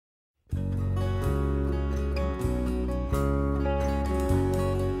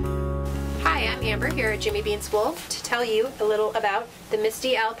I'm Amber here at Jimmy Bean's Wool to tell you a little about the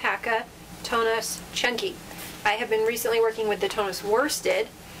Misti Alpaca Tonos Chunky. I have been recently working with the Tonos Worsted,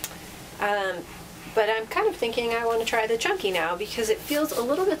 but I'm kind of thinking I want to try the Chunky now because it feels a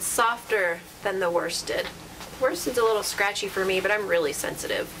little bit softer than the Worsted. Worsted's a little scratchy for me, but I'm really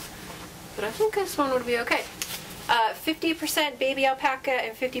sensitive. But I think this one would be okay. 50% baby alpaca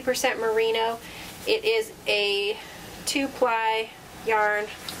and 50% merino. It is a 2-ply yarn.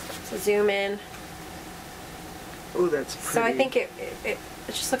 So zoom in. Oh, that's pretty. So I think it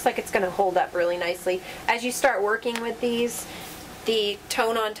just looks like it's going to hold up really nicely. As you start working with these, the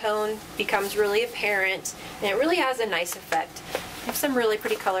tone on tone becomes really apparent, and it really has a nice effect. I have some really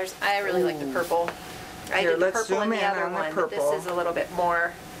pretty colors. I really like the purple. I did the purple in the other one, but this is a little bit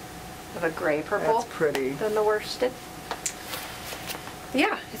more of a gray purple. That's pretty. Than the worsted.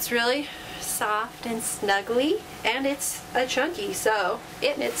 Yeah, it's really soft and snuggly, and it's a chunky, so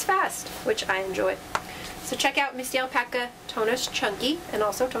it knits fast, which I enjoy. So check out Misti Alpaca Tonos Chunky and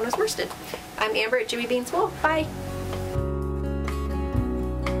also Tonos Worsted. I'm Amber at Jimmy Bean's Wool. Bye!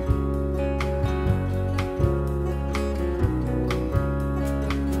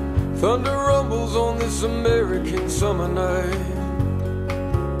 Thunder rumbles on this American summer night.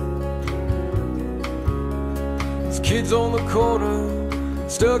 There's kids on the corner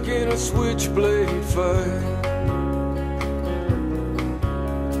stuck in a switchblade fight,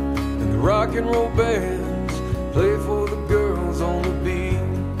 and the rock and roll bands play for the